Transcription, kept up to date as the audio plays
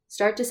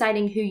Start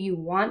deciding who you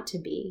want to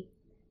be.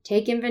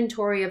 Take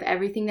inventory of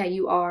everything that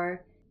you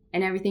are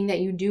and everything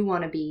that you do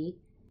want to be,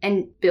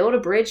 and build a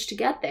bridge to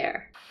get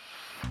there.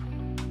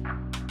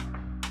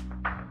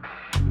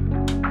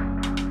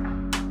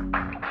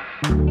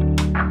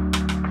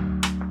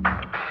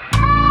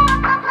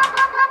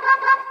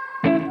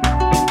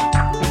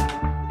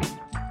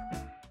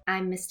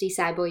 I'm Misty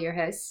Seibel, your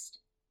host.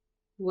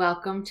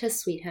 Welcome to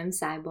Sweet Home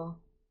Seibel.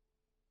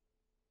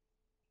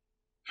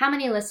 How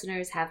many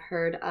listeners have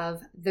heard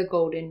of the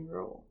Golden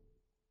Rule?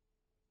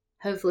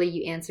 Hopefully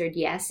you answered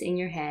yes in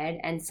your head,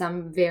 and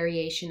some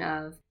variation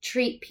of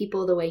treat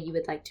people the way you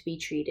would like to be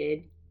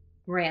treated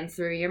ran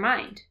through your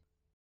mind.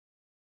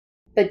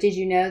 But did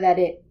you know that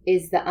it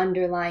is the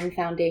underlying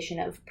foundation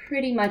of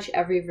pretty much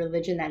every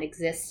religion that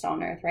exists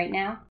on earth right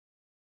now?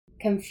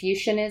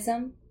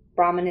 Confucianism,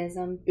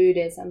 Brahmanism,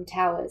 Buddhism,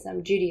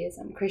 Taoism,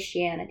 Judaism,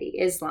 Christianity,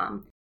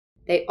 Islam,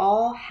 they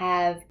all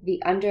have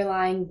the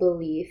underlying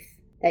belief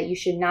that you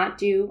should not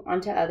do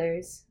unto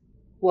others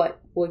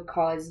what would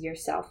cause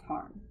yourself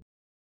harm.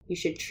 You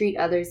should treat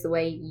others the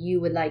way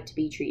you would like to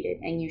be treated,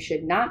 and you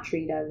should not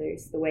treat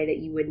others the way that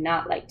you would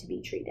not like to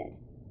be treated.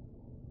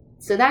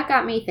 So that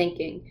got me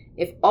thinking,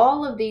 if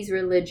all of these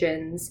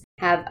religions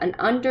have an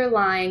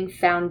underlying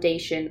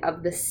foundation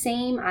of the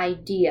same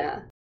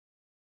idea,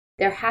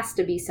 there has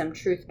to be some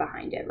truth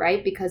behind it,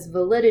 right? Because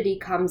validity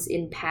comes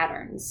in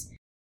patterns.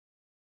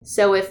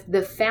 So if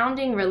the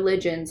founding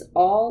religions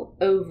all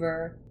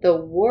over the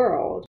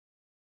world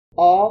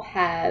all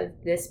have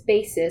this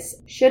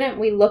basis, shouldn't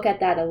we look at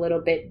that a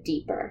little bit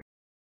deeper?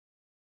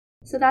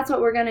 So that's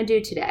what we're going to do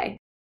today.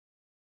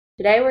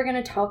 Today we're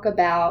going to talk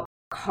about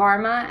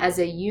karma as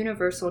a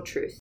universal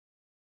truth.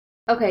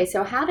 Okay,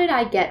 so how did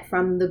I get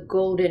from the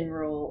Golden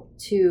Rule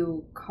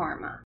to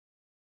karma?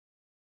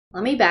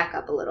 Let me back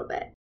up a little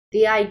bit.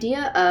 The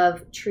idea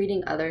of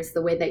treating others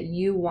the way that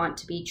you want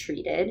to be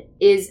treated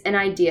is an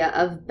idea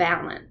of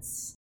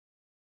balance.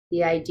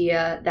 The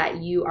idea that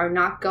you are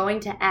not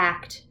going to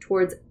act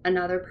towards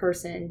another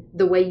person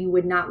the way you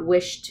would not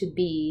wish to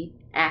be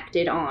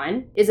acted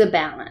on is a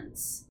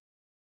balance.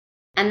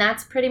 And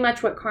that's pretty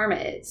much what karma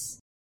is.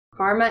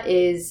 Karma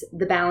is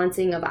the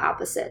balancing of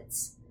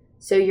opposites.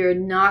 So you're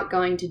not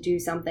going to do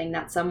something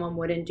that someone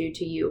wouldn't do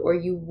to you, or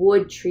you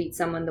would treat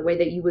someone the way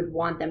that you would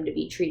want them to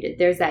be treated.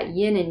 There's that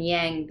yin and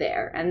yang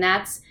there. And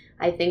that's,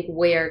 I think,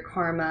 where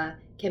karma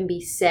can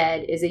be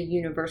said is a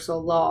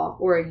universal law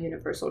or a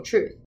universal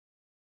truth.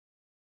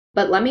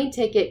 But let me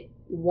take it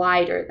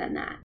wider than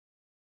that.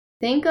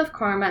 Think of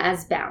karma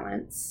as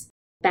balance,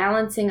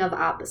 balancing of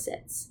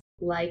opposites,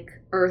 like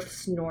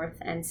Earth's north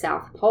and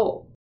south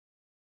pole.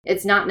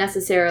 It's not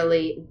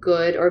necessarily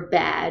good or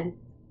bad.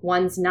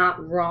 One's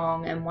not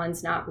wrong and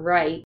one's not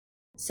right.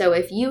 So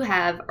if you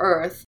have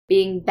Earth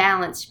being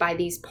balanced by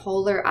these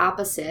polar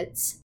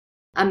opposites,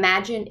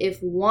 imagine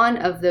if one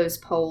of those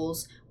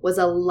poles was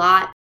a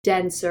lot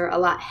denser, a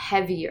lot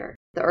heavier.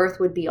 The Earth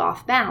would be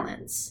off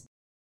balance.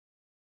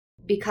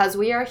 Because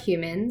we are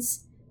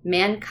humans,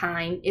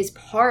 mankind is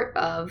part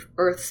of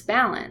Earth's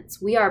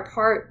balance. We are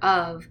part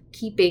of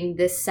keeping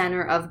this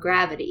center of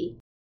gravity.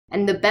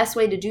 And the best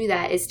way to do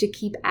that is to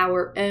keep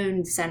our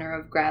own center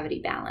of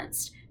gravity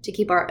balanced, to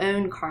keep our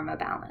own karma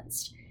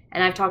balanced.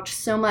 And I've talked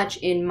so much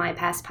in my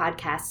past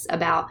podcasts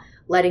about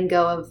letting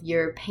go of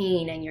your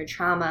pain and your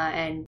trauma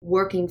and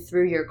working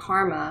through your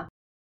karma.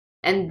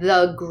 And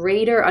the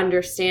greater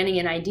understanding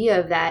and idea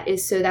of that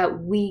is so that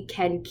we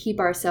can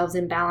keep ourselves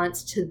in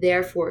balance to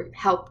therefore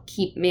help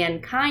keep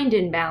mankind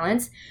in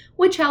balance,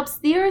 which helps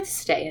the earth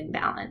stay in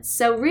balance.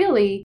 So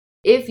really,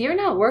 if you're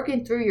not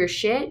working through your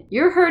shit,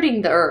 you're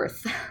hurting the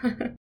earth.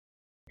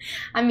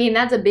 I mean,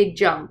 that's a big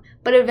jump.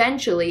 But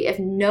eventually, if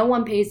no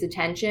one pays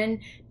attention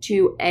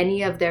to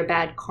any of their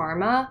bad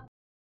karma,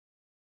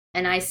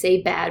 and I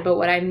say bad, but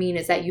what I mean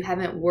is that you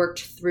haven't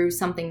worked through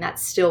something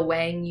that's still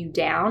weighing you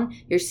down,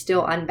 you're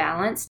still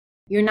unbalanced,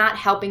 you're not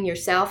helping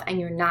yourself and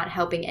you're not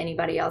helping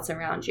anybody else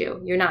around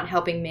you. You're not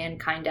helping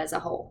mankind as a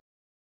whole.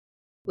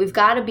 We've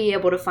got to be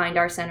able to find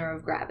our center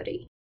of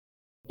gravity.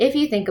 If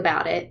you think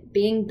about it,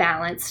 being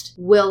balanced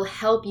will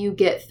help you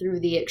get through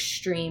the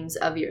extremes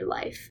of your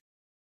life.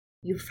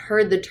 You've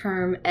heard the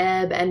term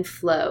ebb and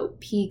flow,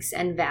 peaks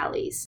and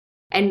valleys.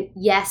 And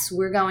yes,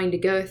 we're going to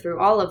go through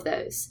all of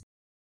those.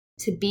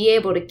 To be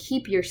able to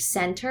keep your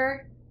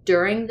center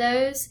during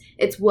those,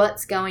 it's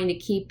what's going to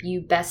keep you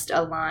best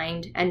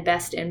aligned and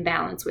best in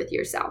balance with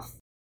yourself.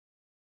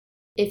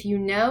 If you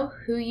know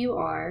who you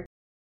are,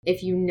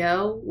 if you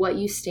know what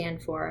you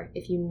stand for,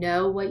 if you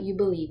know what you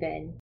believe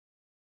in,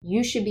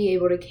 you should be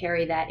able to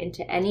carry that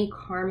into any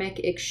karmic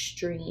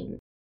extreme.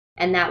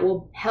 And that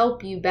will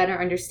help you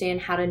better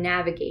understand how to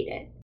navigate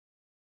it.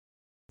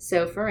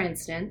 So for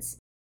instance,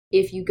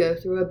 if you go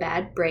through a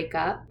bad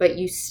breakup, but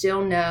you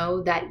still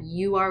know that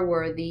you are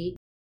worthy,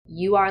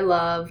 you are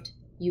loved,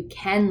 you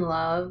can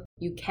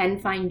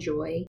find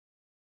joy,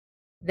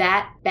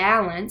 that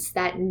balance,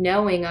 that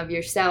knowing of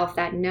yourself,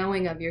 that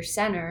knowing of your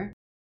center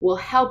will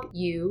help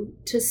you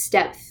to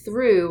step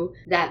through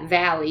that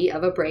valley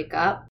of a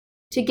breakup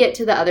to get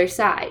to the other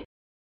side.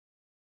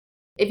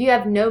 If you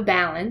have no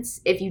balance,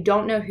 if you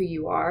don't know who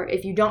you are,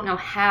 if you don't know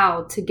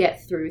how to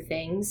get through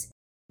things,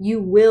 you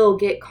will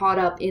get caught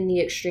up in the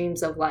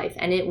extremes of life,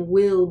 and it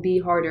will be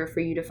harder for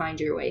you to find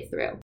your way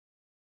through.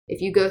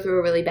 If you go through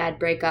a really bad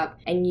breakup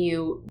and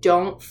you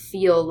don't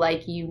feel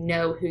like you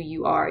know who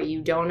you are,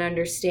 you don't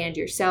understand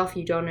yourself,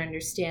 you don't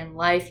understand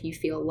life, you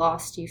feel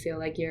lost, you feel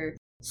like you're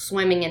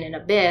swimming in an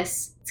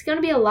abyss, it's going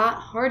to be a lot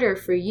harder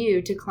for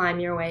you to climb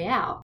your way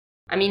out.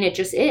 I mean, it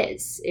just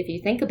is. If you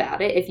think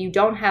about it, if you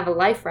don't have a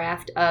life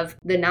raft of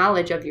the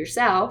knowledge of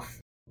yourself,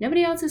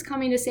 nobody else is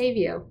coming to save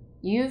you.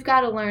 You've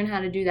got to learn how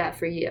to do that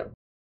for you.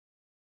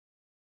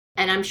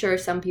 And I'm sure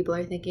some people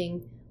are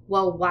thinking,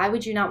 well, why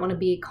would you not want to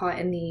be caught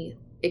in the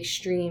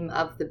extreme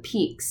of the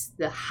peaks,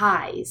 the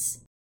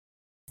highs?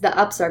 The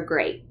ups are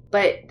great,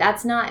 but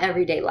that's not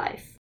everyday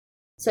life.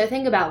 So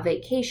think about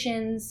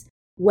vacations,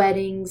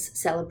 weddings,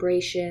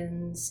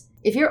 celebrations.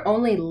 If you're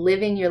only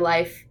living your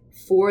life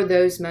for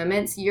those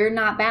moments, you're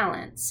not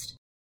balanced.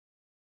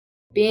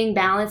 Being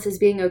balanced is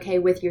being okay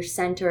with your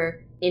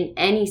center in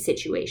any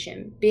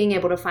situation, being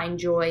able to find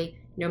joy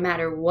no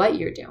matter what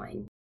you're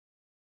doing.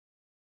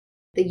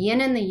 The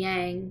yin and the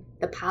yang,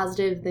 the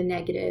positive, the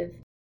negative,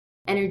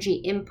 energy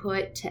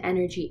input to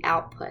energy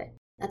output,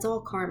 that's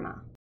all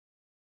karma.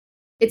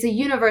 It's a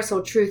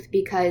universal truth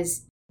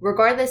because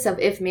regardless of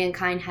if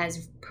mankind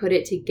has put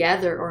it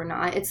together or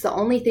not, it's the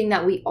only thing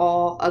that we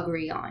all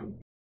agree on.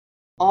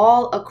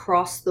 All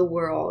across the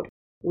world,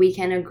 we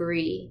can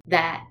agree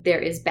that there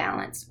is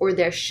balance, or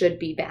there should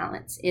be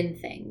balance in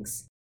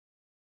things.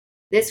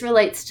 This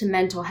relates to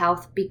mental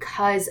health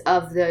because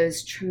of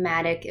those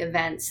traumatic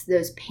events,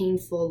 those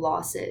painful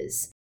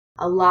losses.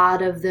 A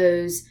lot of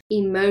those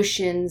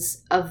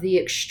emotions of the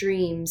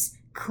extremes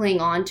cling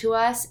on to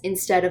us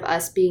instead of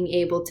us being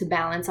able to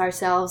balance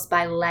ourselves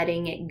by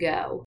letting it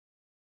go.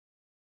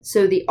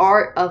 So the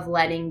art of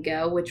letting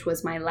go, which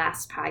was my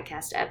last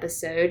podcast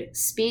episode,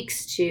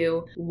 speaks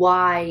to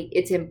why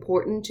it's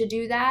important to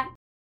do that.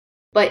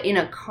 But in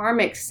a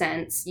karmic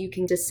sense, you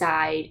can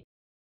decide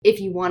if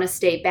you want to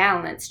stay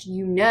balanced.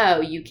 You know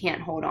you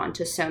can't hold on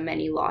to so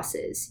many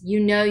losses. You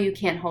know you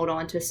can't hold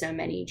on to so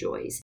many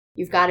joys.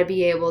 You've got to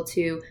be able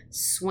to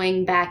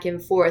swing back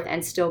and forth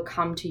and still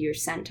come to your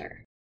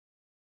center.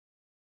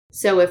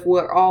 So if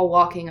we're all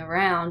walking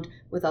around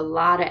with a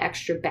lot of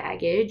extra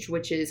baggage,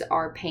 which is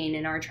our pain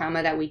and our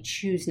trauma that we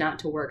choose not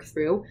to work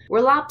through,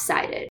 we're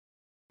lopsided.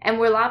 And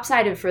we're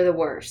lopsided for the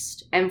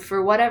worst. And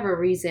for whatever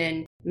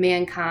reason,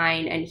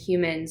 mankind and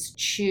humans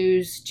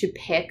choose to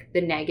pick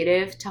the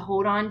negative to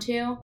hold on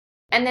to.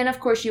 And then, of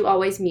course, you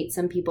always meet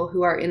some people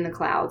who are in the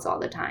clouds all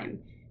the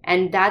time.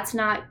 And that's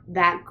not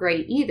that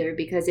great either,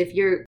 because if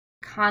you're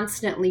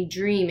constantly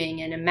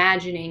dreaming and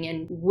imagining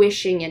and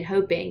wishing and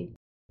hoping,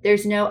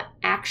 there's no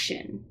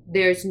action.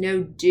 There's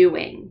no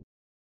doing.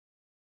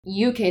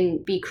 You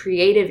can be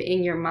creative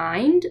in your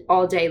mind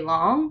all day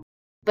long,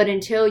 but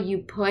until you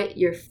put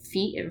your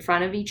feet in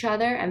front of each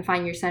other and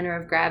find your center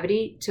of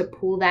gravity to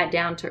pull that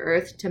down to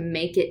earth, to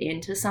make it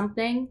into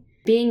something,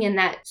 being in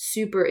that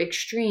super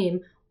extreme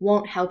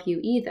won't help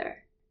you either.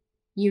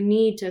 You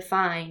need to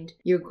find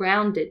your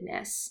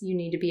groundedness. You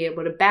need to be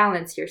able to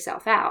balance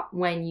yourself out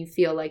when you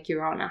feel like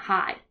you're on a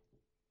high.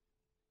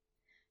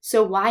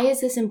 So why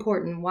is this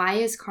important? Why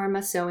is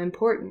karma so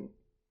important?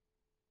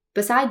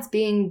 Besides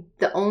being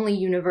the only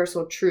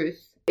universal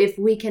truth, if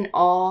we can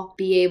all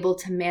be able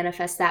to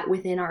manifest that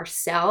within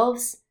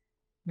ourselves,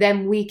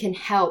 then we can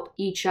help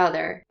each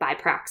other by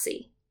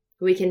proxy.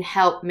 We can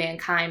help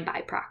mankind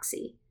by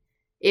proxy.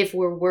 If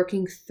we're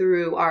working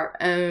through our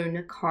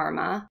own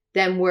karma,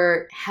 then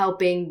we're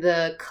helping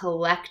the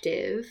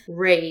collective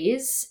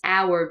raise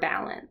our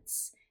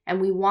balance.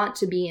 And we want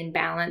to be in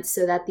balance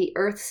so that the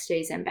earth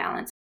stays in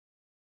balance.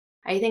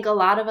 I think a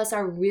lot of us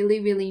are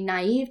really, really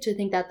naive to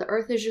think that the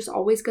earth is just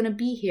always going to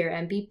be here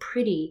and be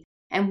pretty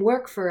and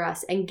work for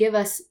us and give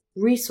us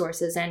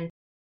resources. And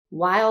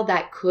while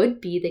that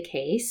could be the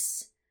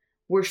case,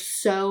 we're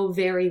so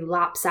very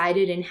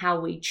lopsided in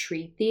how we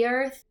treat the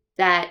earth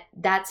that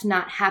that's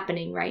not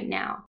happening right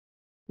now.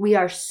 We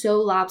are so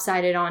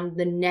lopsided on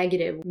the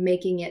negative,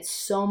 making it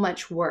so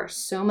much worse,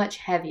 so much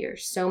heavier,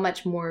 so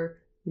much more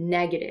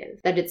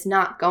negative, that it's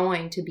not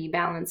going to be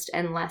balanced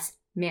unless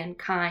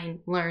mankind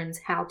learns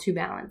how to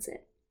balance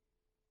it.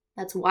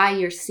 That's why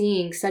you're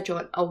seeing such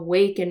an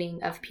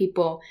awakening of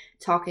people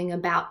talking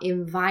about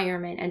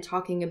environment and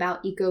talking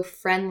about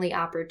eco-friendly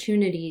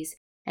opportunities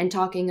and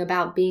talking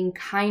about being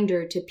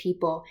kinder to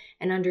people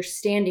and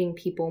understanding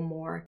people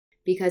more.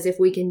 Because if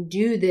we can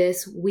do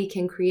this, we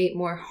can create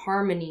more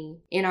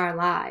harmony in our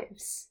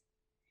lives.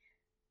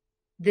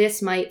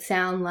 This might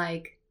sound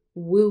like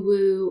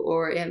woo-woo,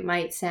 or it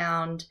might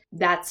sound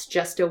that's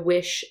just a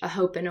wish, a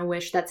hope and a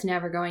wish that's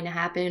never going to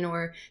happen,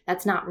 or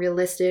that's not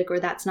realistic, or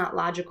that's not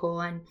logical.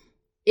 And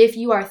if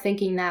you are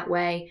thinking that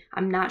way,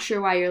 I'm not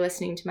sure why you're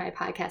listening to my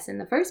podcast in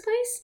the first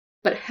place,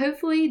 but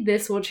hopefully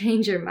this will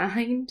change your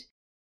mind.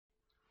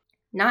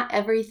 Not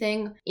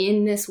everything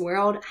in this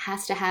world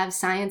has to have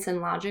science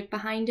and logic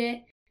behind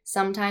it.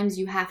 Sometimes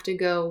you have to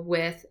go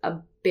with a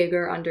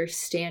bigger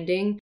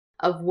understanding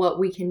of what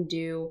we can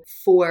do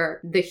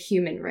for the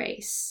human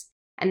race.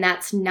 And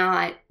that's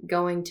not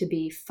going to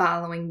be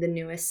following the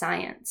newest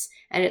science.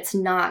 And it's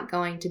not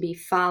going to be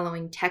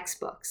following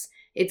textbooks.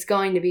 It's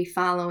going to be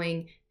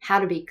following how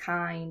to be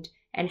kind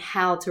and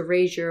how to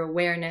raise your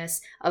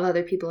awareness of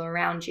other people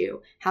around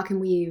you. How can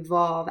we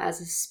evolve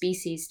as a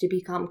species to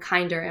become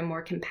kinder and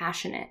more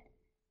compassionate?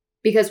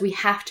 Because we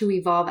have to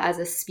evolve as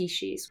a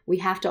species. We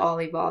have to all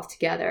evolve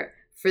together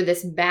for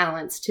this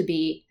balance to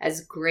be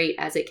as great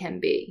as it can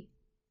be.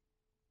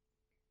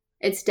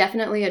 It's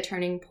definitely a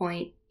turning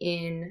point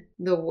in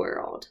the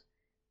world.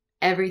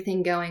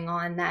 Everything going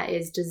on that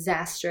is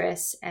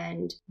disastrous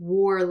and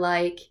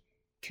warlike,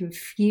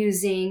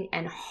 confusing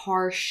and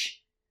harsh.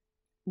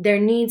 There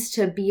needs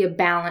to be a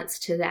balance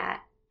to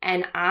that.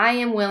 And I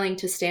am willing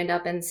to stand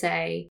up and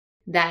say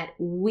that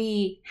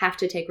we have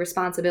to take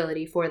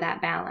responsibility for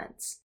that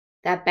balance.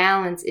 That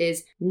balance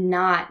is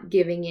not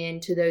giving in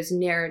to those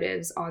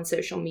narratives on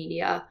social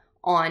media,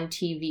 on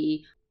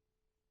TV.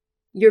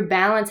 Your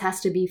balance has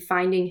to be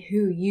finding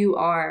who you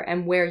are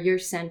and where your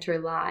center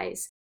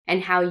lies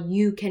and how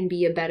you can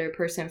be a better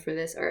person for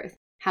this earth,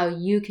 how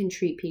you can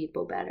treat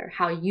people better,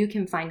 how you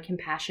can find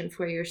compassion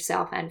for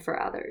yourself and for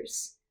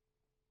others.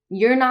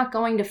 You're not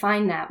going to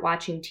find that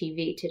watching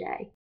TV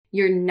today.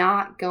 You're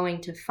not going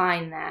to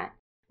find that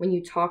when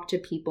you talk to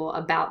people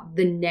about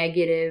the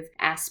negative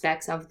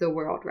aspects of the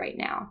world right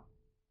now.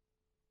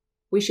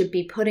 We should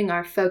be putting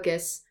our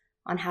focus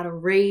on how to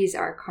raise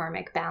our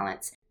karmic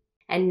balance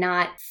and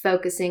not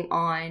focusing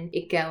on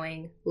it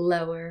going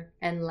lower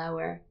and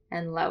lower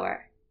and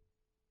lower.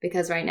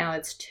 Because right now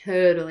it's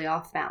totally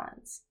off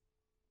balance.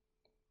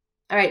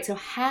 All right, so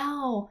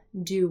how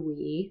do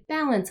we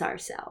balance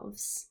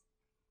ourselves?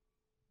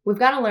 We've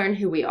got to learn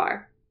who we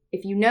are.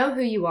 If you know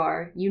who you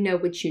are, you know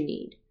what you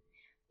need.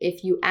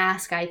 If you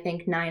ask, I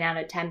think 9 out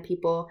of 10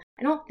 people,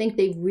 I don't think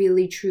they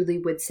really truly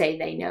would say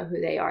they know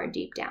who they are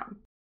deep down.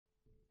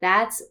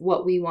 That's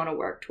what we want to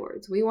work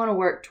towards. We want to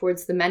work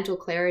towards the mental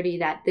clarity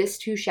that this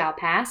too shall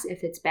pass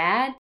if it's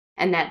bad,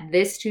 and that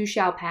this too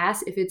shall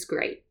pass if it's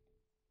great.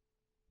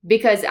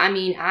 Because,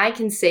 I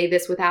can say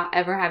this without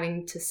ever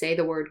having to say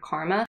the word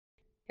karma.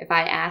 If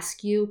I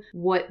ask you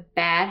what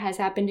bad has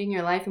happened in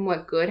your life and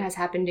what good has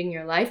happened in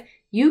your life,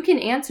 you can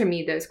answer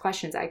me those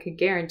questions. I could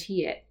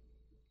guarantee it.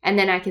 And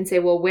then I can say,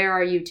 well, where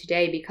are you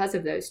today because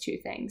of those two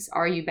things?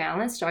 Are you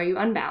balanced? Are you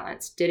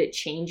unbalanced? Did it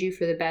change you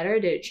for the better?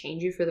 Did it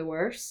change you for the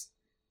worse?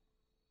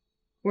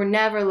 We're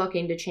never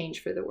looking to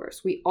change for the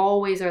worse. We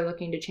always are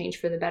looking to change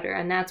for the better.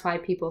 And that's why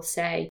people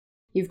say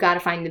you've got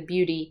to find the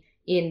beauty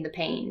in the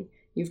pain.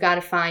 You've got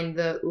to find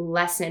the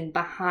lesson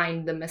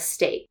behind the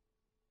mistake.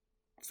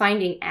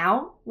 Finding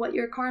out what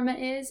your karma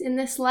is in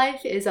this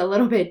life is a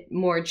little bit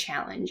more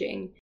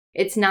challenging.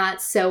 It's not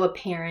so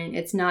apparent.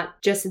 It's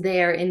not just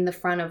there in the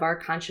front of our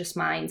conscious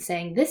mind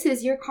saying, this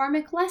is your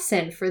karmic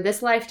lesson for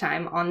this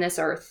lifetime on this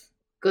earth.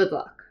 Good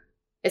luck.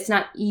 It's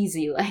not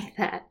easy like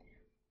that.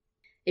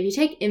 If you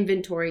take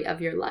inventory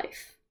of your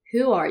life,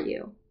 who are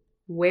you?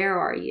 Where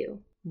are you?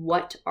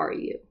 What are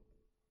you?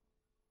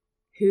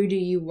 Who do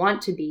you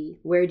want to be?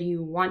 Where do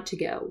you want to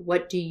go?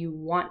 What do you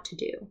want to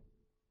do?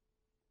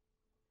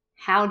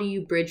 How do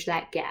you bridge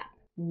that gap?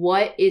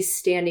 What is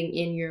standing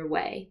in your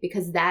way?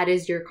 Because that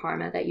is your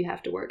karma that you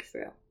have to work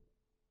through.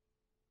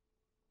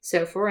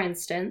 So for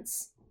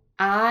instance,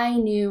 I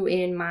knew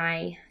in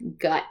my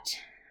gut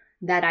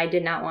that I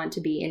did not want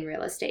to be in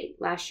real estate.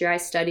 Last year I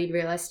studied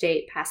real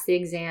estate, passed the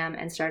exam,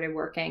 and started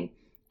working.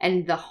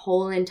 And the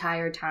whole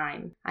entire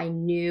time, I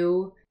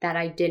knew that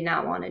I did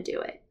not want to do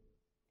it.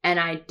 And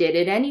I did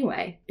it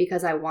anyway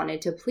because I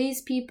wanted to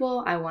please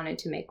people. I wanted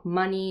to make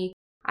money.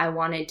 I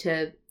wanted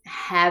to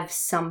have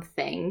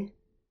something,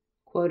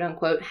 quote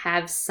unquote,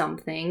 have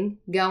something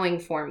going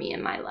for me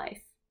in my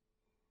life.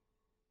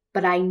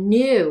 But I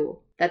knew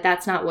that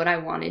that's not what I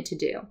wanted to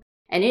do.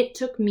 And it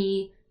took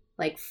me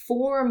like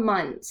 4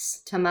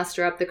 months to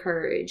muster up the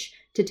courage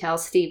to tell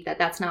Steve that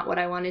that's not what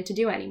I wanted to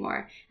do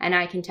anymore. And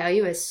I can tell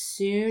you, as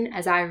soon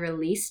as I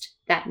released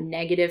that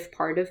negative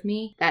part of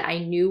me that I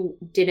knew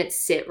didn't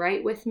sit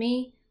right with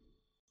me,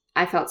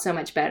 I felt so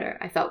much better.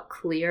 I felt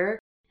clear.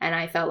 And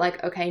I felt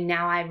like, okay,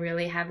 now I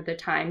really have the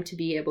time to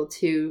be able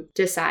to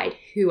decide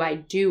who I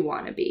do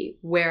want to be,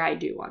 where I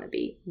do want to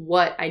be,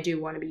 what I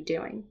do want to be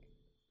doing.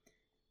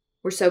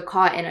 We're so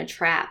caught in a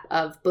trap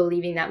of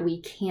believing that we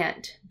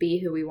can't be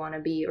who we want to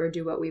be or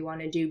do what we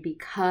want to do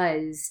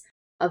because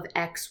of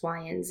X, Y,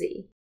 and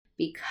Z,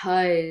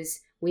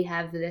 because we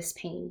have this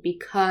pain,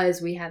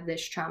 because we have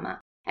this trauma.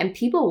 And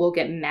people will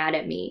get mad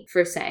at me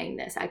for saying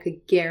this. I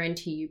could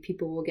guarantee you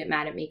people will get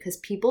mad at me because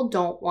people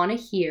don't want to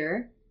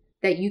hear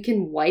that you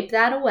can wipe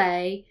that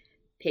away,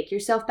 pick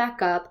yourself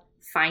back up,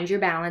 find your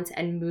balance,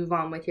 and move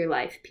on with your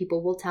life.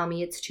 People will tell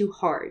me it's too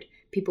hard.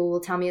 People will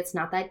tell me it's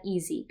not that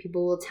easy.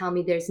 People will tell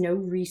me there's no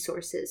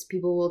resources.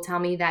 People will tell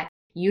me that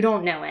you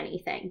don't know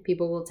anything.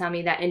 People will tell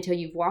me that until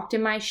you've walked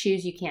in my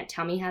shoes, you can't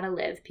tell me how to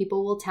live.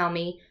 People will tell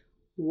me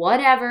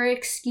whatever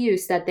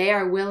excuse that they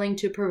are willing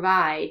to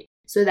provide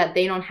so that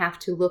they don't have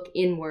to look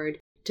inward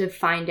to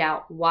find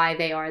out why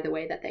they are the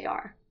way that they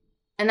are.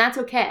 And that's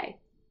okay.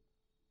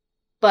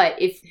 But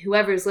if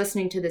whoever's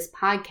listening to this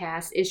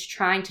podcast is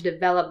trying to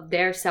develop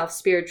their self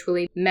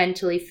spiritually,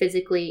 mentally,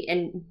 physically,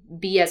 and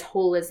be as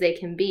whole as they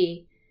can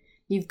be,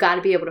 you've got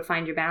to be able to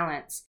find your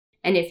balance.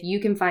 And if you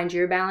can find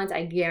your balance,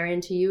 I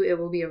guarantee you it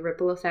will be a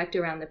ripple effect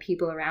around the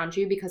people around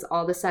you, because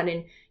all of a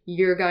sudden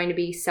you're going to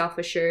be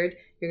self-assured,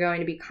 you're going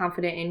to be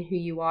confident in who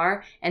you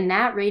are, and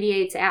that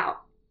radiates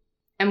out.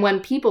 And when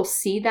people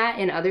see that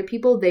in other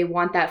people, they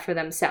want that for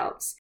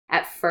themselves.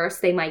 At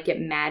first, they might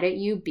get mad at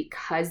you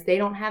because they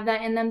don't have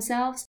that in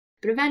themselves,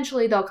 but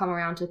eventually they'll come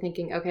around to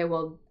thinking, okay,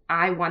 well,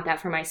 I want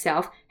that for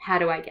myself. How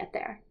do I get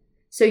there?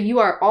 So you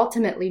are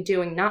ultimately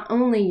doing not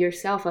only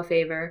yourself a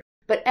favor,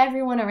 but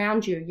everyone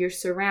around you, your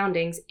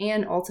surroundings,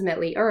 and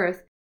ultimately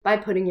Earth, by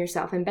putting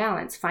yourself in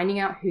balance, finding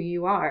out who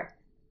you are.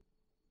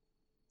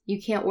 You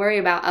can't worry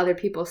about other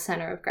people's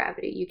center of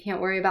gravity. You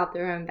can't worry about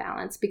their own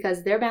balance,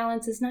 because their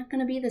balance is not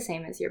going to be the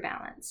same as your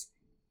balance.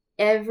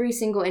 Every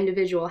single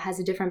individual has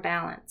a different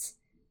balance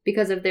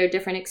because of their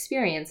different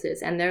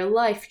experiences and their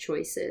life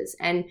choices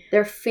and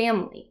their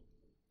family.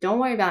 Don't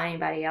worry about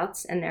anybody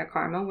else and their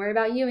karma. Worry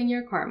about you and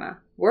your karma.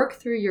 Work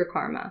through your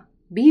karma.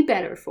 Be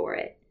better for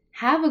it.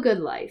 Have a good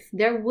life.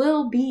 There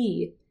will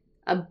be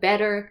a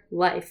better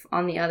life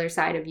on the other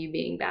side of you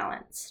being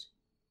balanced.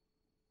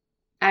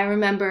 I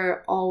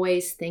remember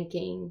always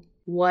thinking,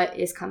 what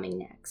is coming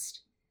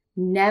next?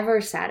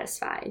 Never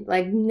satisfied,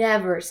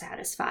 never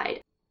satisfied.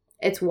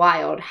 It's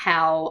wild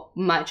how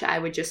much I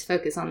would just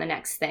focus on the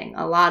next thing.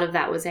 A lot of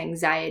that was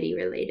anxiety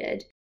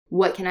related.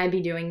 What can I be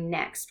doing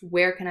next?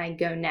 Where can I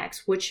go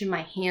next? What should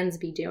my hands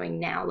be doing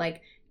now?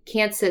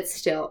 Can't sit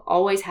still.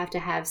 Always have to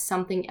have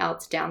something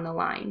else down the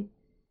line.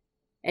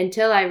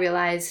 Until I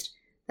realized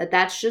that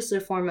that's just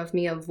a form of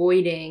me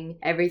avoiding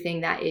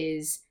everything that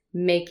is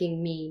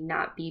making me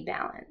not be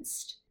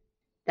balanced.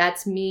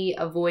 That's me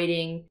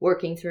avoiding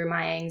working through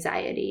my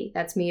anxiety.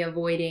 That's me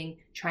avoiding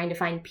trying to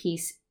find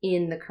peace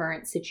in the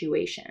current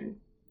situation.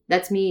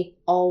 That's me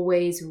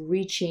always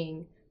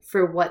reaching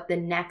for what the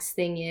next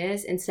thing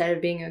is instead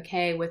of being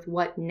okay with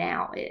what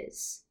now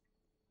is.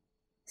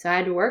 So I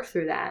had to work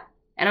through that,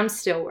 and I'm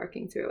still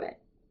working through it.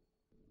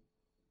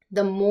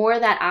 The more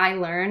that I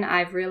learn,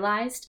 I've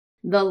realized,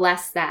 the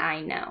less that I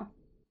know.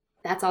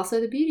 That's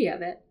also the beauty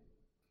of it.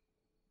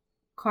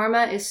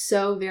 Karma is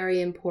so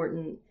very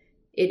important.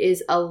 It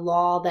is a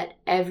law that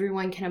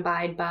everyone can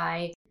abide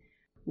by.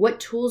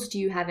 What tools do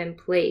you have in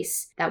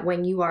place that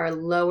when you are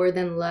lower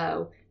than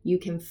low, you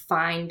can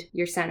find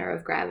your center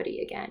of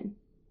gravity again?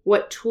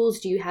 What tools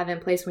do you have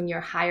in place when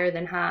you're higher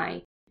than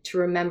high to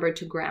remember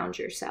to ground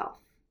yourself?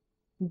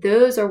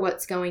 Those are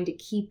what's going to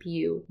keep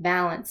you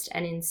balanced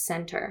and in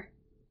center.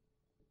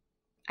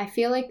 I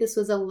feel like this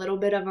was a little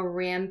bit of a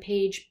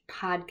rampage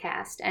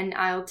podcast, and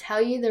I'll tell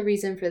you the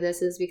reason for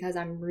this is because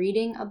I'm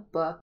reading a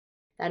book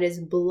that is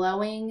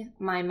blowing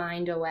my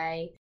mind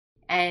away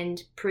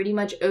and pretty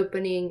much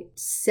opening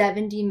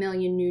 70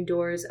 million new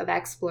doors of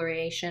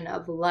exploration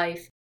of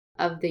life,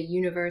 of the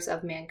universe,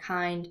 of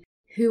mankind,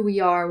 who we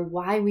are,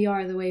 why we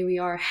are the way we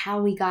are,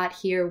 how we got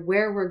here,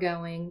 where we're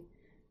going.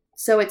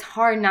 So it's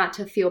hard not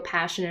to feel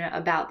passionate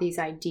about these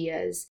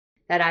ideas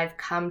that I've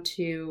come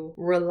to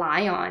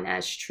rely on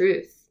as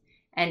truth.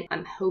 And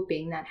I'm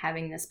hoping that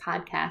having this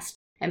podcast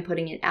and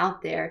putting it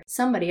out there,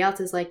 somebody else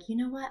is like, you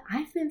know what?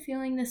 I've been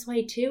feeling this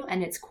way too.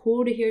 And it's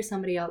cool to hear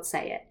somebody else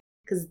say it,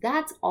 because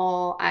that's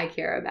all I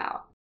care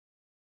about.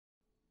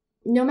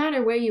 No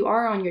matter where you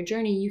are on your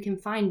journey, you can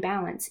find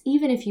balance.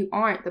 Even if you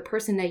aren't the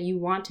person that you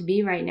want to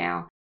be right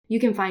now, you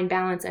can find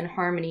balance and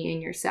harmony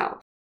in yourself.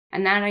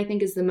 And that, I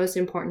think, is the most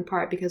important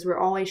part, because we're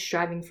always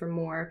striving for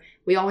more.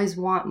 We always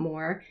want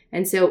more.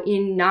 And so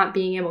in not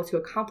being able to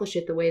accomplish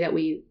it the way that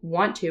we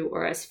want to,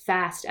 or as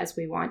fast as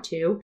we want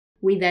to,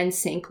 we then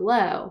sink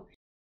low.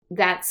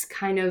 That's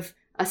kind of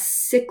a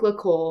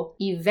cyclical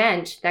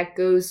event that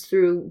goes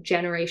through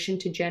generation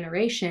to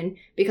generation,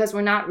 because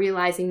we're not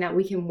realizing that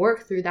we can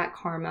work through that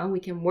karma, we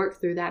can work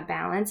through that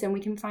balance, and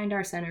we can find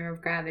our center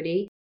of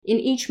gravity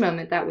in each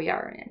moment that we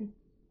are in.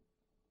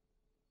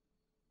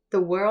 The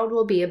world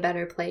will be a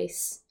better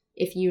place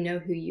if you know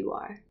who you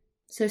are.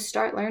 So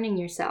start learning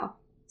yourself.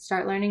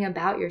 Start learning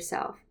about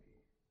yourself.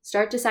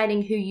 Start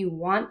deciding who you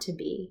want to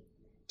be.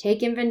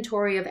 Take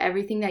inventory of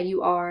everything that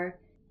you are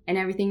and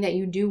everything that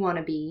you do want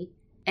to be,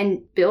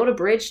 and build a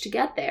bridge to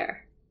get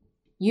there.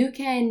 You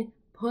can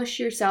push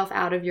yourself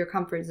out of your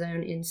comfort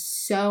zone in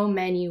so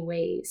many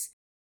ways.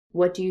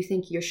 What do you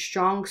think your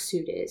strong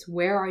suit is?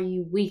 Where are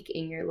you weak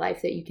in your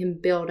life that you can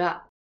build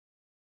up?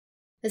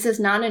 This is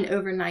not an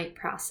overnight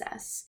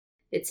process.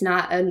 It's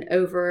not an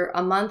over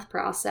a month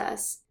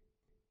process.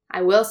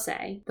 I will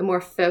say, the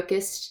more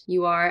focused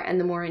you are and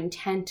the more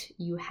intent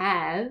you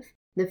have,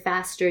 the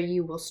faster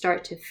you will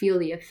start to feel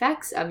the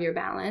effects of your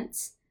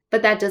balance.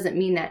 But that doesn't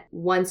mean that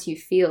once you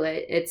feel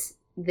it, it's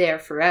there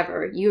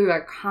forever. You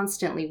are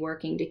constantly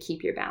working to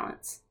keep your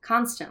balance.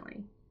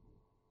 Constantly.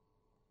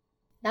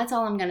 That's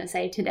all I'm going to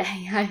say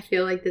today. I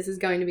feel like this is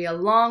going to be a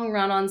long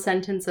run-on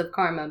sentence of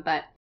karma,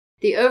 but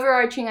the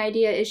overarching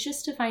idea is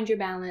just to find your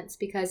balance,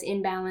 because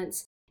in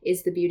balance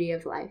is the beauty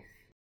of life.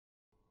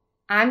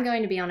 I'm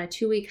going to be on a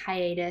 2-week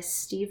hiatus.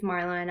 Steve,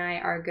 Marla, and I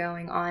are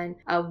going on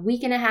a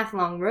 1.5-week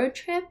long road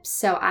trip,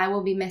 so I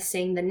will be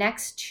missing the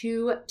next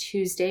 2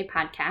 Tuesday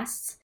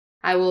podcasts.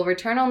 I will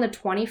return on the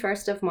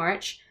 21st of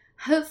March,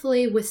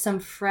 hopefully with some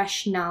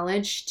fresh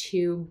knowledge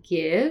to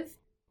give.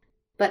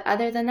 But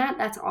other than that,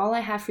 that's all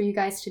I have for you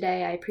guys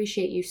today. I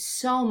appreciate you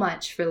so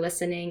much for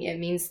listening. It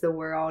means the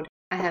world.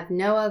 I have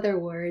no other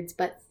words,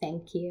 but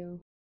thank you.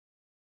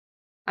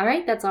 All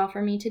right, that's all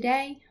for me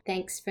today.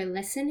 Thanks for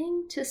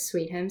listening to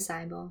Sweet Home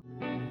Cybele.